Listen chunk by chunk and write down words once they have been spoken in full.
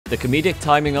The comedic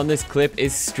timing on this clip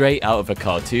is straight out of a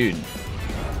cartoon.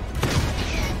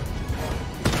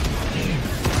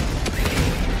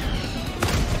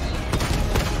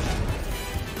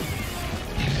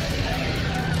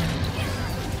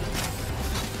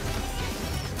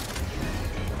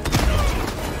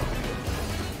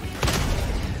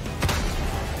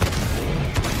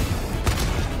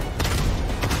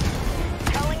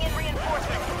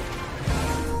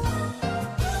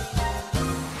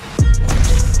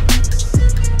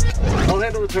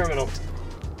 Handle the terminal.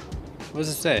 What does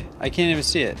it say? I can't even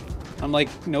see it. I'm like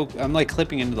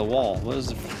clipping into the wall. What does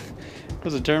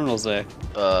the terminal say?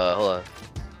 Hold on.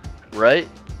 Right,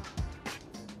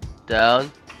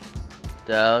 down,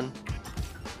 down,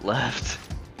 left,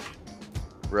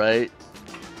 right,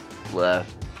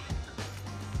 left.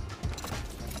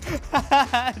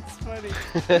 It's funny.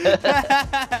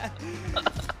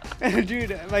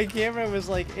 Dude, my camera was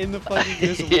like in the fucking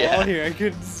this wall here. I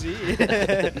couldn't see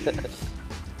it.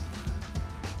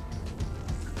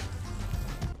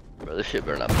 Bro, this shit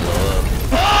better not blow up.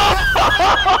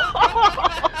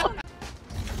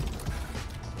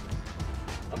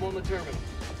 I'm on the terminal.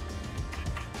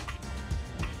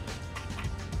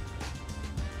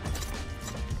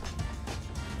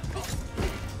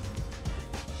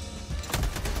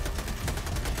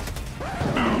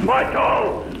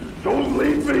 Michael! Don't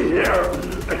leave me here!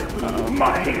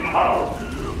 Michael!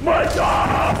 Michael!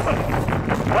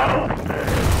 Help me!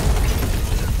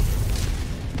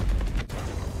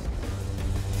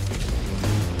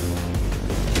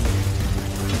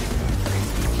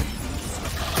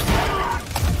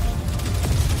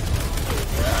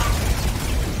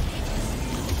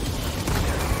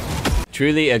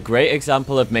 Truly a great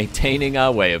example of maintaining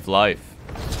our way of life.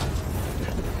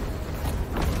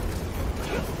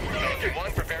 Pelican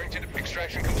 1 preparing to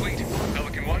extraction complete.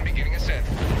 Pelican 1 beginning ascent.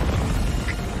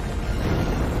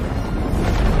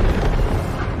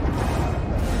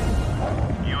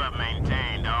 You have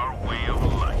maintained our way of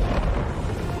life.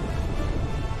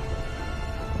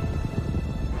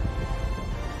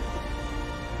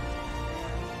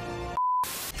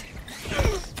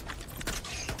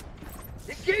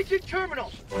 Engaging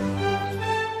terminal.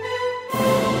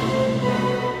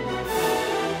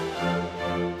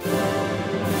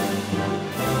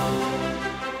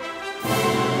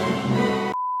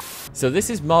 So this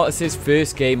is Martus's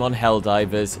first game on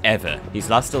Helldivers ever. He's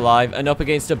last alive and up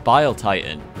against a Bile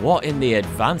Titan. What in the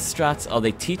advanced strats are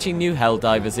they teaching new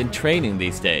Helldivers in training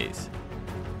these days?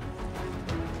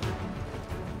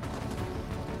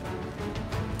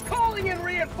 Calling in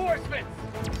reinforcements.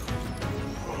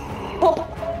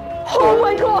 Oh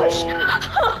my gosh!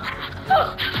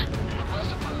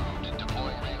 Request approved.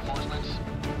 Deploying reinforcements.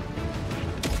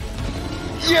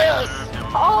 Yes!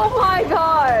 Oh my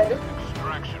god!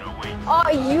 Extraction awaits. Oh,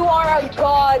 you are a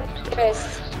god,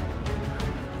 Chris.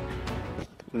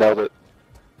 Nailed it.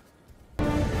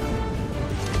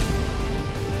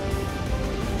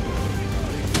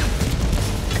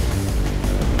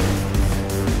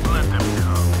 Let them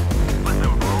come. Let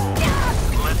them roll.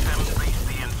 Let them face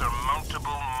the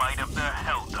insurmountable might of the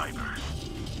Helldivers.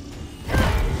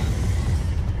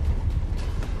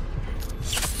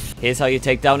 Here's how you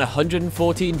take down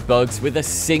 114 bugs with a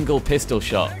single pistol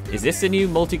shot. Is this the new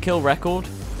multi-kill record?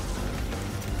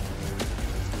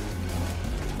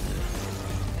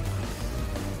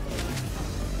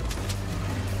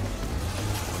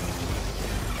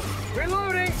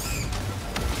 Reloading.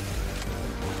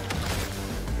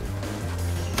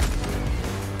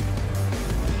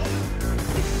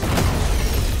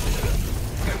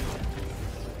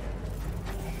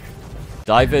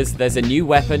 Divers, there's a new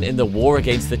weapon in the war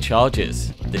against the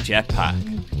Chargers, the jetpack.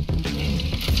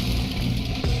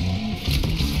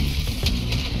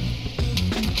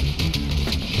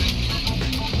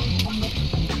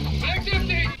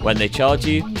 When they charge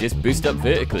you, just boost up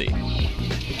vertically.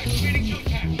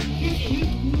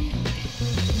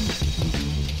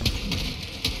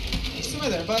 Still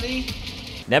there, buddy?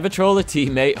 Never troll a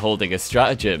teammate holding a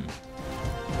stratagem.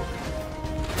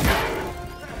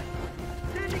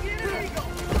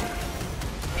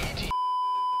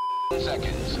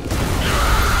 Seconds.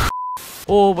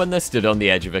 Or when they're stood on the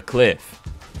edge of a cliff.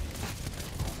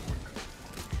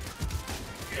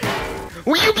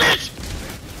 Will you bitch?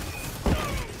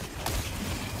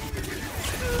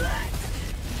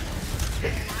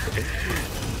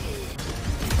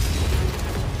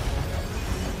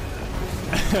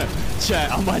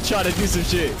 Chat, I might try to do some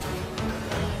shit.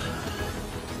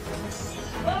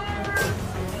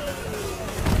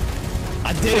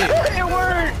 I did it! It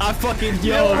worked. I fucking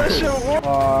yo!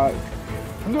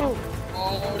 No.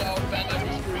 All load out. Bad.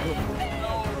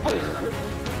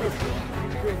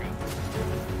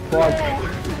 fuck.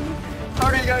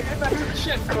 Cody, you gotta get back to the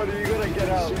ship. Cody, you gotta get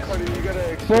out. Cody, you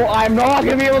gotta... Well, I'm not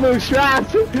gonna be able to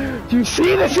extract. Do you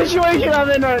see the situation I'm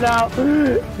in right now?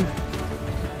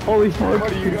 Holy fuck.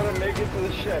 Cody, you gotta make it to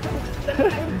the ship.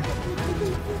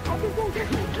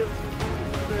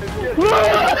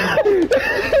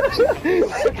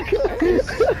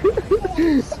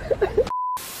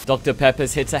 Dr.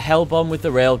 Peppers hits a hell bomb with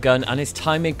the railgun and his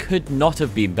timing could not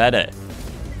have been better.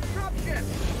 Drop ship.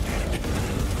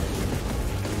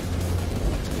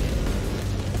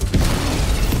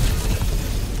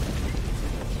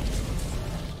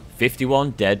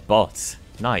 "51 dead bots.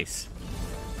 Nice.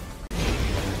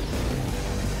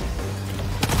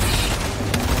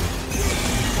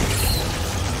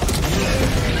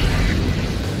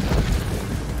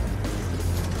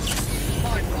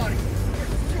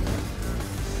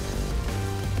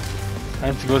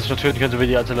 Einzige, was ich noch töten könnte, wäre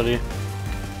die Artillerie.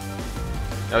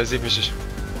 Ja, ist eh wichtig.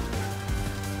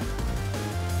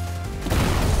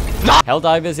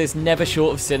 Helldivers is never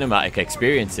short of cinematic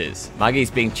experiences.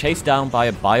 Maggie's being chased down by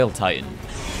a bile titan.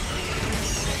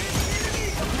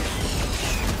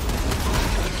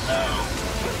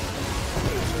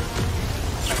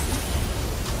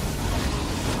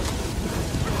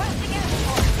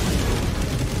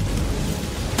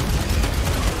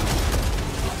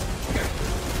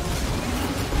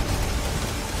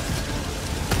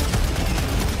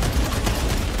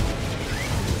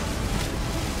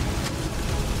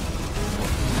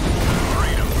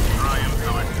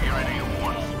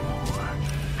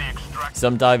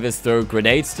 Some divers throw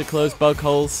grenades to close bug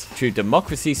holes. True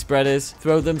democracy spreaders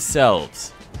throw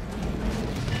themselves.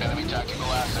 Enemy tactical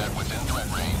asset within threat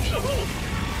range.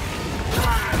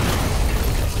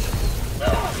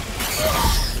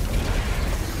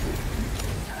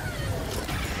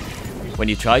 When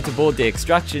you try to board the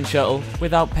extraction shuttle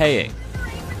without paying.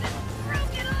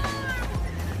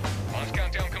 Launch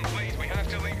countdown complete. We have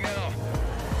to leave now.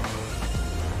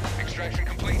 Extraction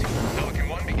complete. Pelican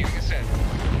 1 beginning ascent.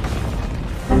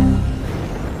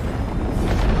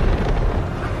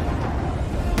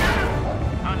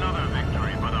 Another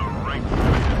victory for the right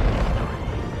side.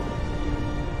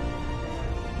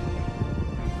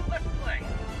 Let's play.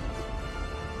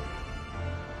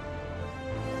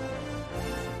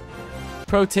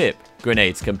 Pro tip,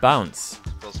 grenades can bounce.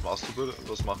 Was machen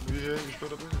wir hier in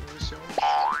der Mission?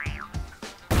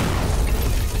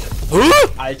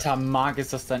 Alter Mark,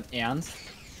 ist das dein Ernst?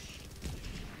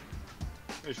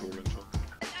 Ich hole ihn schon.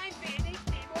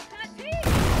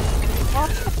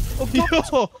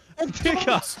 Jo,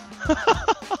 Digga.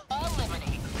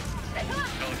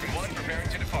 Pelican 1 preparing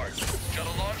to depart.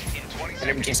 Shuttle launch in 20 Let me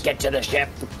seconds. just get to the ship.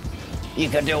 You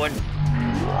can do it.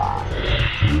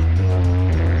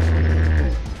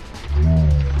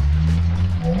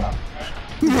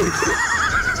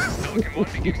 Pelican 1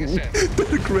 beginning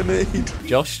ascent. Grenade.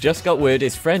 Josh just got word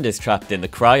his friend is trapped in the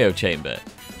cryo chamber.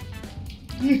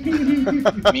 Well,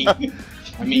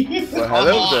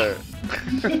 hello there.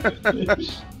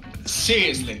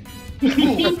 Seriously. Ooh,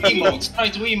 emotes. Try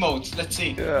to emote. Let's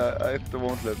see. Yeah, they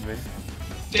won't let me.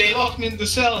 They locked me in the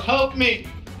cell. Help me.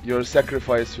 Your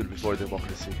sacrifice will be for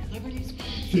democracy.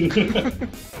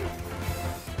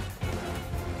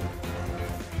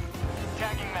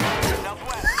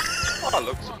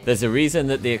 There's a reason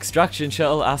that the extraction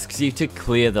shuttle asks you to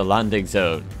clear the landing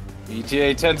zone.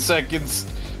 ETA 10 seconds.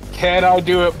 Can I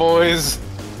do it, boys?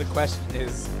 The question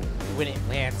is, when it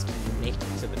lands, can you make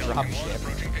it to the dropship?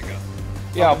 Approaching pickup.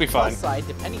 Yeah, I'll be fine. Plus side,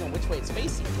 depending on which way it's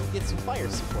facing, you'll get some fire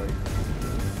support.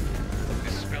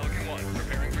 This is Pelican 1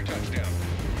 preparing for touchdown.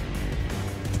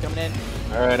 It's coming in.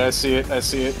 Alright, I see it. I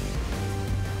see it.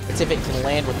 Let's see if it can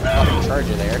land with the fucking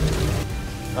charger there.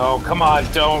 Oh, come on,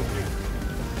 don't.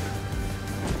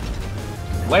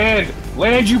 Land!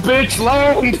 Land, you bitch!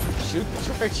 Land! Shoot the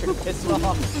charger, piss it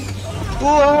off.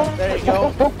 There you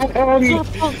go.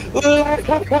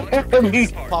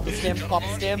 Pop a stem, pop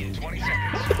a stem. 20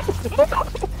 seconds.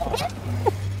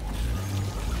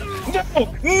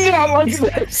 No! Not like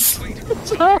this!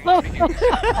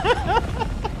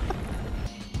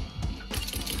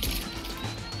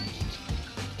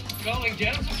 Calling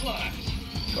down supplies.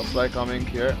 Supply coming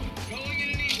here. Calling in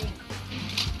an eagle.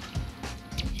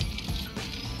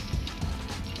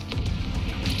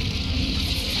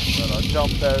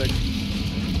 Jump there.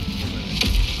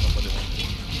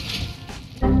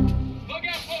 Bug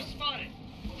outpost spotted.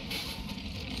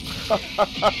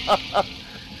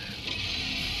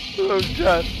 Oh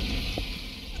god.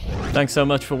 Thanks so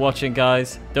much for watching,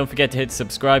 guys. Don't forget to hit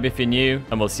subscribe if you're new,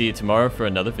 and we'll see you tomorrow for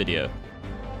another video.